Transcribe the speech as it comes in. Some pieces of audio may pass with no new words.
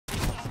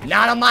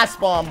Not on my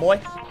spawn,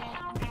 boy.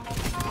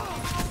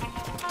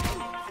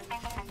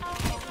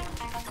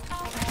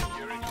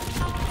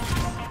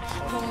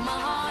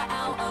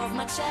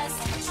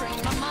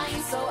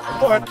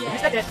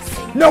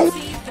 No.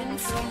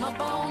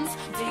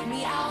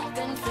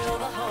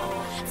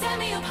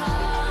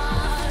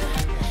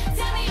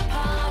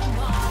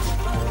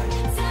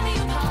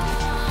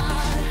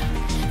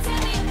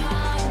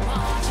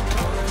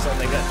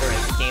 Something good for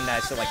a game that I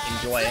still like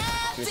enjoy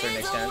to a certain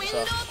extent.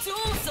 So.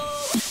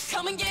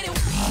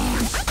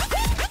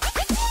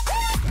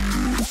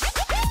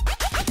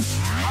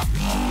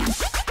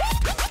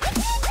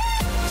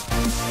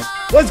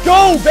 Let's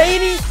go,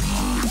 baby!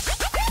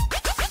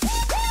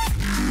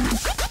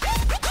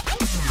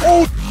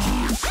 Oh!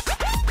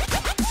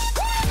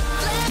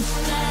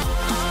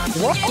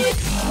 What?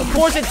 Of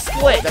course it's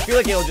split. I feel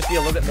like it'll just be a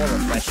little bit more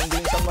refreshing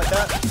doing something like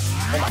that.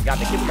 Oh my god,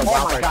 they keep the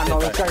wild card. Oh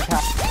my god,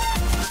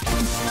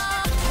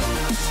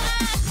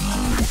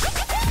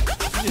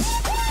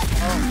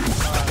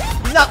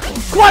 no,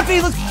 quad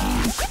feed, let's. Oh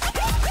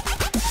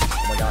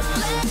my god.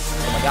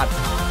 Oh my god.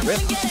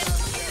 Rip.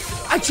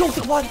 I choked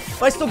the quad,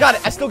 but I still got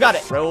it. I still got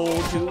it.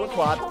 Road to a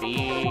quad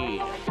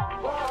feed.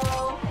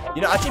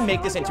 You know, I should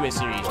make this into a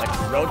series, like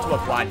Road to a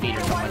Quad Feed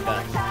or something like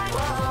that.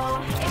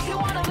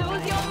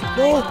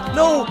 No,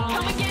 no!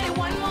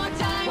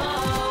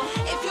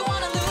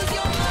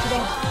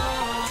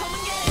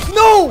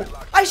 No!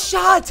 I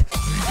shot!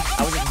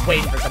 I was just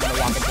waiting for someone to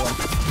walk into him.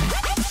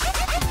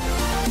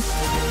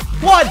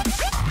 One!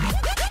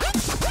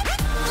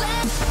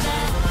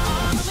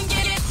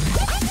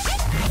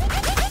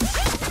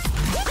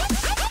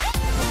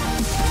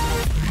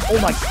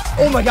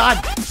 Oh my god!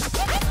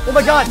 Oh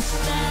my god!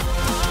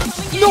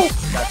 No!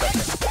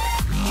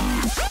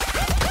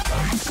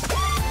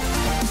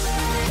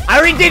 I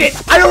already did it!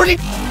 I already...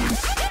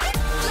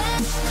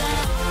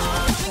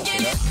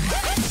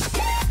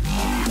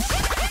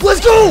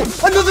 Let's go!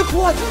 Another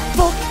quad!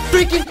 Fuck!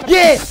 Freaking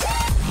yes!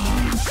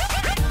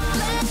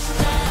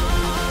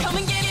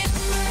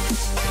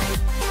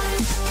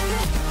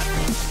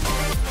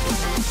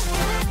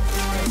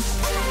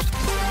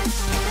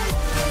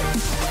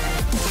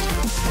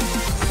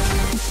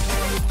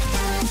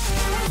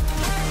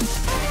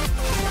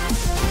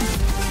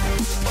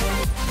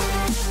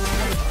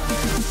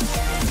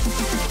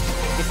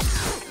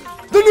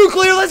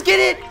 Nuclear, let's get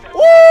it!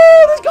 Woo!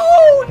 Let's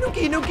go!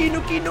 Nuki, nuki,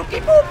 nuki, nuki,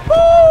 boom,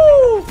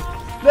 boom!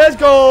 Let's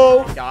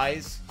go!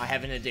 Guys, I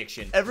have an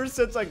addiction. Ever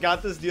since I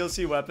got this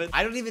DLC weapon,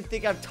 I don't even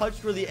think I've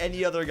touched really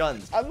any other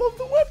guns. I love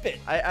the weapon.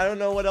 I don't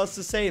know what else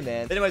to say,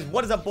 man. But anyways,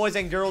 what is up, boys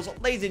and girls?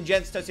 Ladies and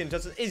gents, Toasty and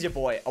Toasted is your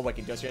boy,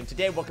 Awakened Toaster. And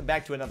today, welcome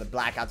back to another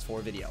Black Ops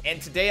 4 video.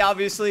 And today,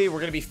 obviously, we're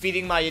gonna be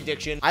feeding my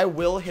addiction. I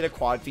will hit a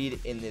quad feed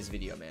in this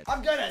video, man.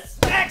 I'm gonna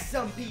smack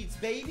some beats,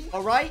 baby.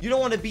 All right? You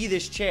don't want to be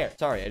this chair.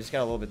 Sorry, I just got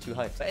a little bit too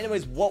hyped. So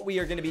anyways, what we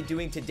are gonna be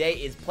doing today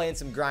is playing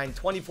some grind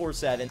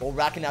 24/7. We're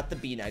rocking out the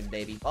B-Knives,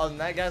 baby. Other than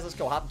that, guys, let's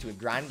go hop into a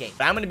grind game.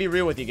 But I'm gonna be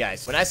real with you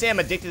guys. When I say I'm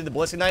addicted to the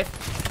ballistic knife,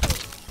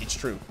 it's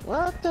true.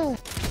 What the?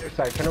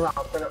 Sorry, turn around.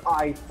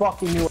 I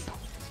fucking knew it.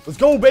 Let's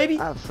go, baby.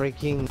 I'm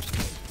freaking.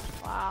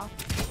 Wow.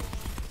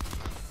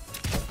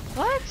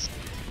 What?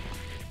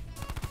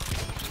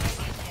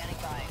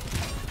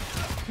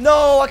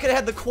 No, I could have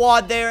had the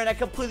quad there and I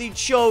completely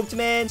choked,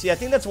 man. See, I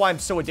think that's why I'm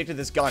so addicted to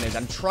this gun is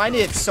I'm trying to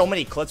hit so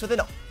many clips with it.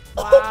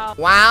 Wow.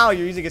 Wow,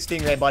 you're using a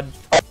stingray, bud.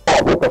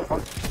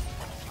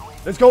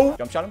 Let's go.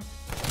 Jump shot him.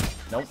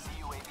 Nope.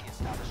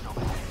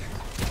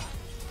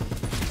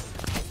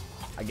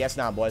 I guess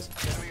not, boys.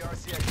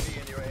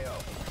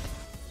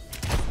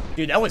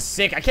 Dude, that was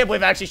sick. I can't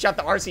believe I actually shot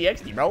the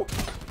RCXD, bro.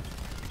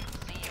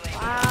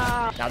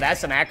 Wow. Now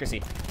that's some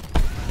accuracy.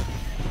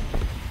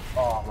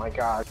 Oh my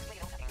god.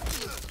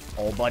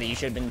 Oh, buddy, you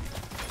should have been.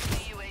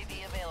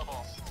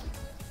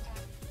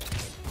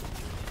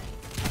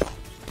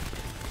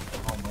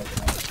 Oh my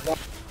god.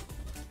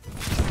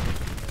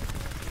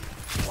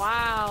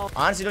 Wow.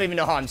 Honestly, don't even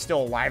know how I'm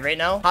still alive right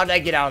now. How did I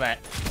get out of that?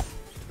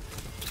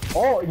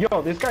 Oh,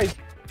 yo, this guy's.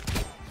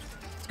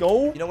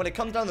 Go. You know, when it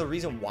comes down to the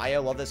reason why I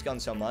love this gun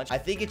so much, I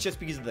think it's just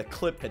because of the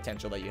clip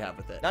potential that you have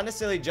with it. Not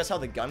necessarily just how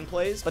the gun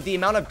plays, but the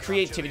amount of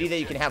creativity that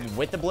you can have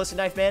with the ballistic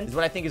knife, man, is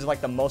what I think is like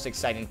the most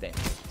exciting thing.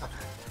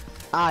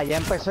 Ah, ya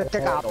empezó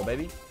este cabrón. Oh,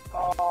 baby.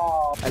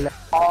 Oh,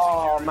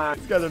 oh, man.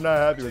 These guys are not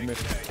happy with me.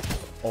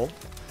 Oh.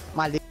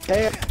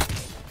 Maldita.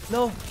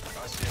 No.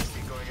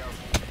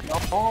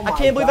 Oh, I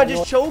can't believe I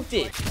just choked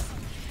it.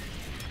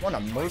 What,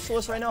 I'm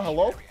merciless right now?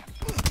 Hello?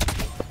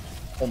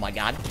 Oh my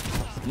god.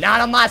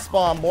 Not on my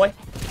spawn, boy.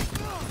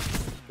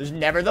 There's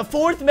never the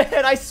fourth,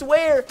 man. I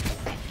swear.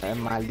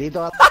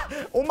 Maldito.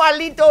 Oh,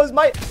 malitos.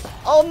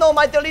 Oh, no,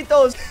 my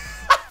delitos.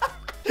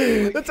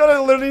 That's what it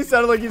literally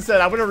sounded like you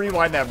said. I'm going to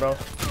rewind that, bro.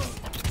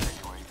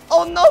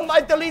 Oh, no, my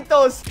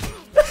delitos.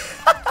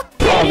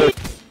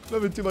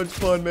 Having too much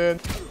fun, man.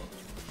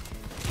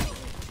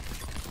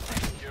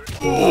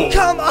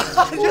 Come on.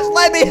 Just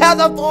let me have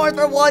the fourth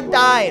for one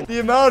time.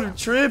 The amount of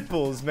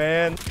triples,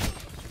 man.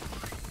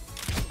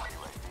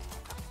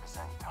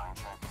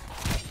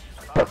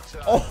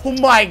 Oh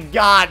my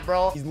god,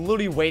 bro. He's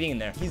literally waiting in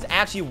there. He's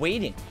actually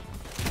waiting.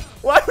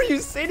 Why were you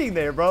sitting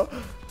there, bro?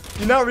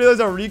 You not realize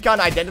our recon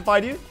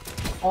identified you?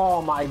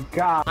 Oh my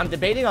god. I'm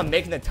debating on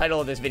making the title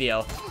of this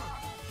video.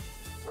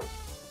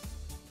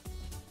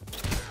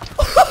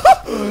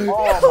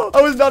 Oh.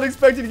 I was not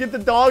expecting to get the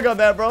dog on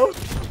that, bro.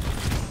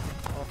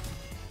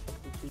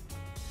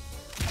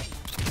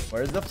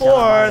 Where's the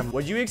fourth?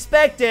 Would you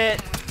expect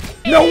it?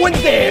 No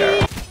one's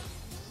there.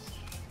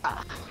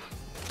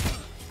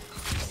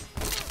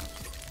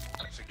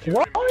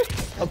 What?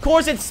 Of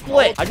course it's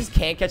split. I just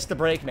can't catch the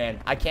break, man.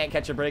 I can't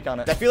catch a break on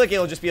it. I feel like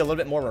it'll just be a little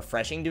bit more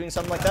refreshing doing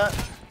something like that.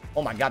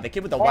 Oh my god, the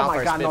kid with the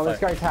wildfire Oh my god, no, this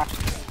spitfire. guy's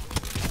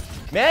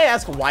hacking. May I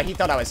ask why he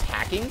thought I was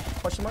hacking?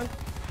 Question mark.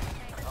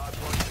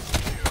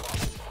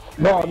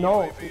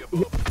 No.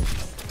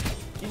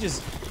 He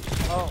just...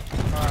 Oh,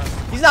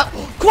 he's not...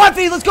 Quad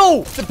feed, let's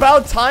go! It's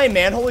about time,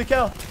 man. Holy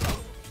cow.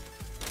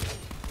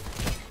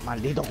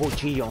 Maldito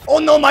cuchillo. Oh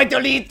no, my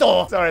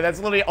delito! Sorry, that's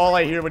literally all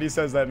I hear when he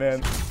says that,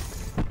 man.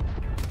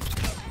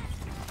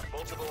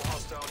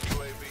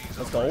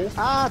 Let's go.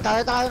 Ah, está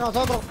detrás de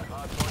nosotros.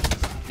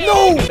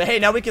 No! But hey,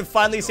 now we can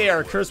finally say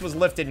our curse was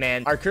lifted,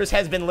 man. Our curse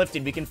has been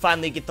lifted. We can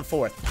finally get the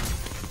fourth.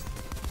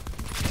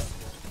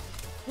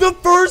 The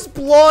first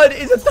blood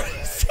is a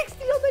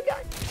 360 on the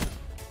guy.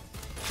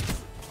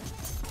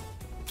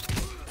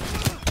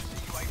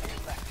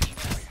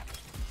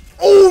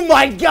 Oh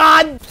my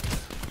god!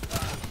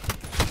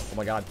 Oh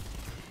my god.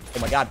 Oh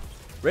my god.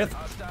 Riff.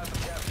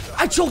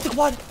 I choked the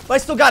quad, but I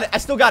still got it. I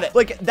still got it.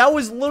 Like, that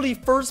was literally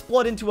first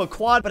blood into a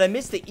quad, but I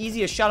missed the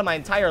easiest shot of my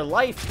entire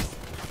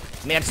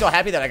life. Man, I'm so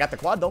happy that I got the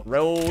quad, though.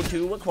 Road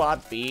to a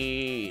quad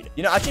feed.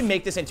 You know, I should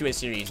make this into a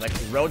series, like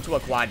road to a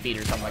quad feed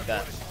or something like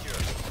that.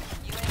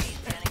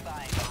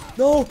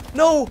 No,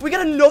 no, we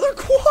got another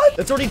quad.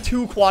 That's already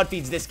 2 quad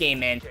feeds this game,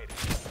 man.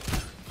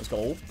 Let's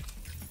go.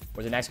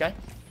 Where's the next guy?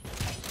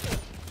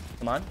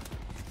 Come on.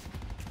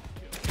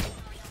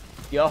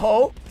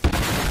 Yo.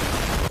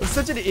 I'm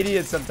such an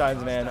idiot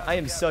sometimes, man. I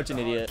am such an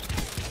idiot.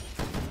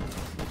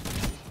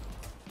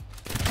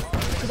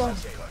 Come on.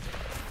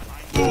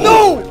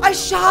 No! I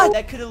shot!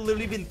 That could have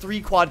literally been 3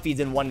 quad feeds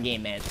in one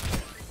game, man.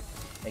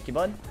 Thank you,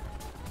 bud.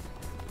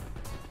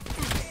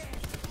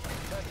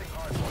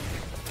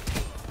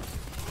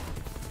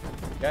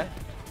 Okay.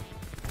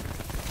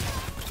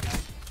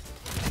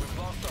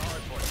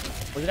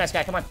 Where's the next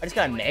guy? Come on. I just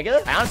got a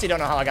mega? I honestly don't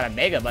know how I got a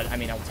mega, but I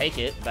mean, I'll take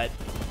it, but...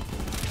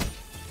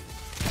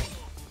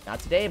 Not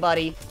today,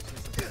 buddy.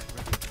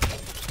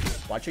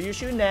 Watch who you're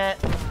shooting at.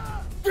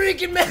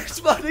 Freaking max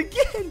spot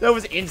again. That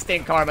was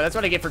instant karma. That's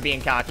what I get for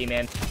being cocky,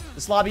 man.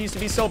 This lobby used to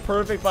be so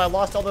perfect, but I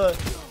lost all the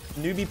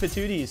newbie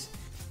patooties.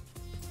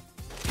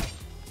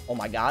 Oh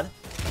my god.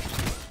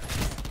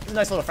 This is a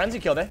nice little frenzy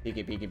kill there. Peek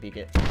it, peek it, peek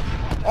it.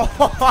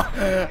 Oh,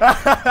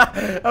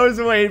 I was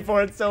waiting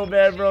for it so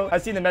bad, bro. I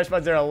seen the mesh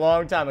buds there a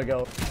long time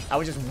ago. I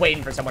was just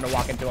waiting for someone to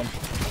walk into them.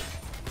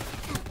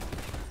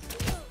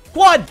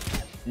 Quad!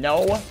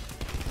 No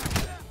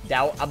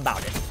doubt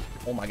about it.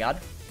 Oh my god.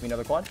 Give me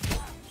another quad.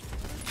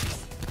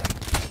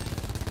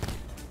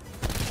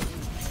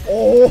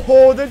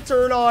 Oh, the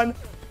turn on.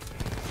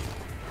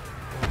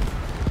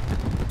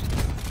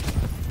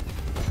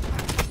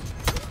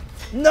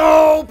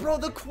 No, bro,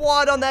 the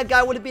quad on that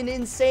guy would have been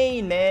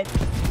insane, man.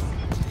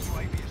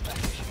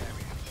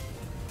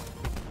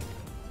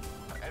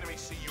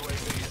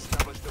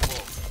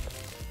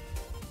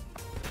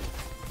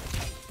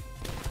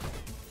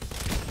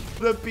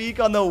 The peek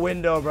on the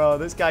window, bro.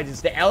 This guy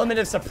just... The element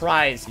of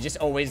surprise is just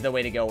always the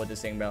way to go with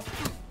this thing, bro.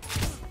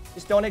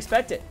 Just don't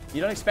expect it.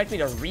 You don't expect me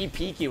to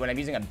re-peek you when I'm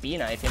using a B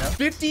knife, you know?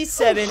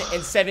 57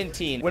 and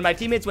 17. When my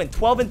teammates went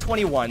 12 and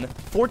 21,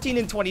 14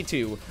 and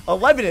 22,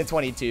 11 and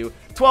 22,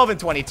 12 and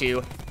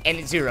 22,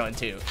 and 0 and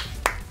 2.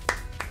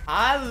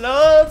 I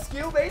love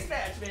skill-based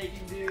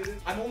matchmaking, dude.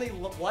 I'm only...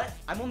 What?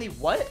 I'm only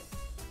what?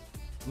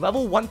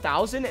 Level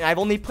 1000, and I've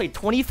only played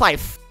 25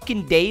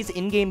 fucking days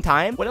in-game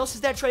time? What else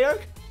is that,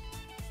 Treyarch?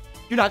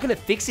 You're not gonna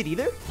fix it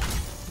either?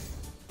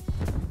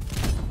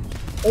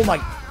 Oh my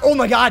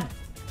god.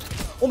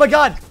 Oh my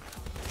god.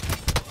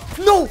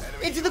 No,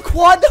 into the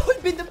quad. That would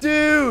have been the...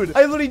 Dude,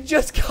 I literally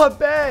just got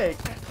back.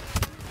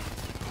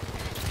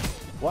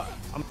 What?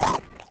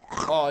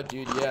 Oh,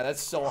 dude, yeah,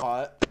 that's so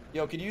hot.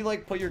 Yo, can you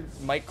like put your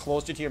mic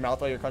closer to your mouth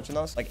while you're crunching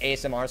those? Like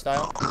ASMR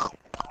style?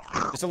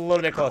 Just a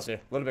little bit closer. A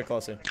little bit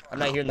closer. I'm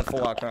not hearing the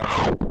full out crunch.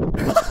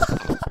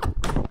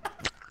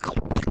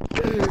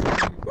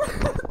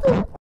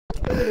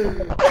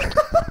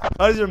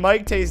 How does your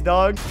mic taste,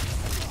 dog?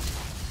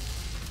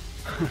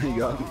 There you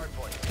go.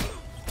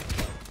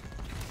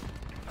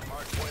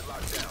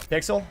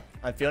 Pixel,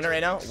 I'm feeling it right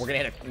now. We're gonna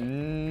hit a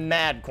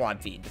mad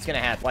quad feed. It's gonna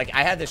happen. Like,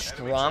 I had this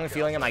strong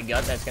feeling in my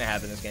gut that it's gonna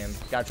happen this game.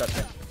 Gotta trust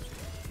me.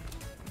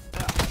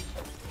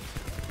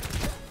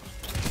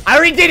 I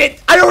already did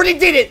it! I already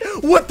did it!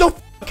 What the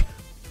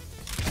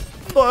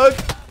fuck?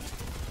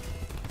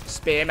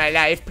 Spare my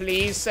life,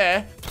 please,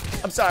 sir.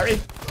 I'm sorry.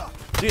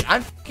 Dude,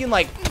 I'm fucking,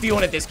 like,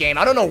 feeling it this game.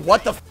 I don't know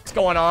what the fuck's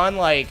going on.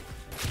 Like,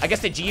 I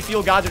guess the G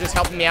Fuel gods are just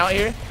helping me out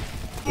here.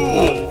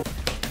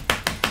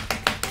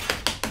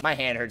 My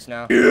hand hurts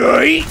now.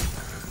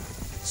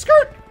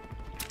 Skirt.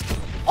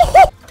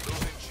 Oh!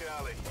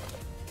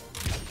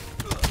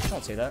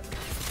 Don't say that.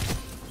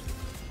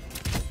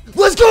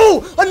 Let's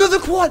go! Another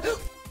quad!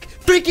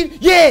 Freaking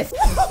yes!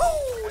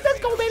 Let's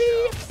go,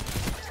 baby!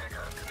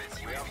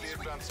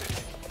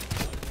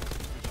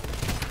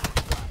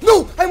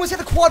 No! I almost had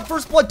the quad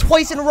first blood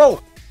twice in a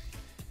row!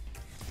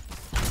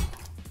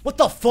 What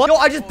the fuck? Yo,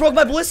 I just broke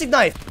my ballistic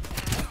knife!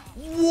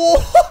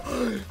 Whoa!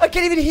 I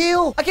can't even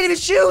heal! I can't even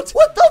shoot!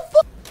 What the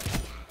fuck?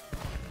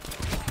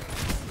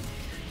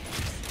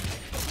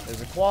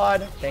 There's a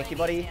quad. Thank you,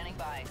 buddy.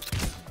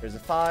 There's a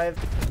 5.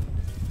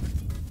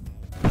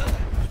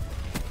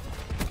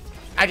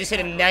 I just hit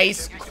a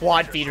nice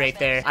quad feed right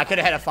there. I could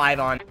have had a 5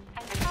 on.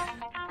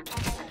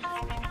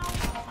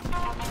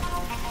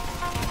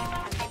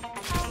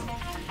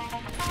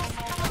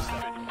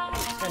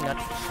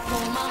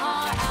 Pull my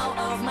heart out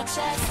of my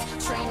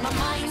chest, train my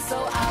mind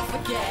so I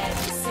forget.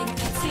 Sink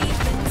your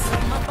teeth into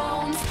my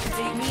bones,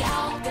 dig me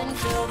out, then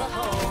fill the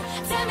hole.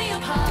 Tear me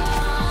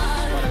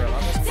apart,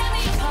 tear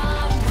me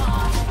apart,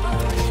 watch it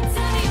burn.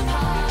 Tear me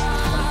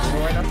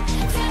apart,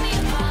 tear me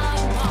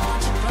apart,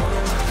 watch it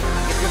burn.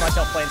 I can feel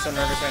myself playing so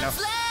nervous right now.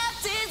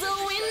 Left is a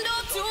window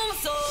to my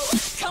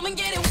soul. Come and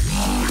get it.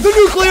 The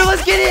nuclear,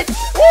 let's get it!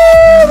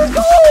 Woo! Let's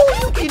go!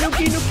 Nuki,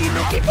 nuki, nuki,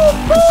 nuki, boom,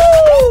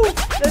 boom!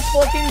 Let's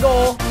fucking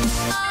go.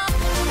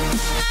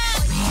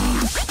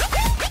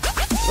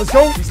 Let's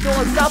go. He's still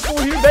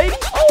unstoppable here, baby.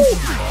 Oh!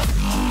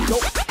 Go.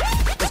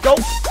 Let's go.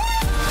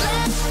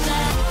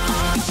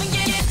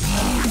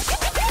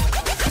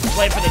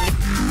 Wait for the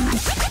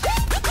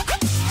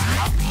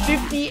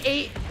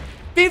 58,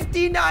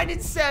 59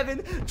 and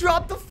 7.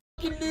 Drop the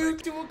fucking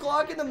nuke 2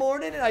 o'clock in the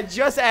morning, and I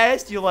just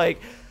asked you, like,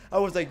 I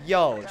was like,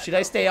 yo, should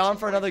I stay on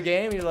for another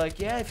game? You're like,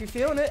 yeah, if you're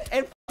feeling it.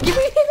 And you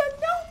hit a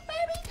note,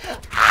 baby.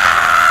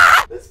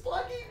 Ah! Let's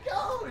fucking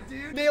go,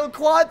 dude. Nail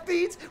quad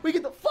feeds. We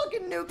get the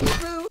fucking nuke.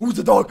 Who's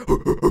the dog?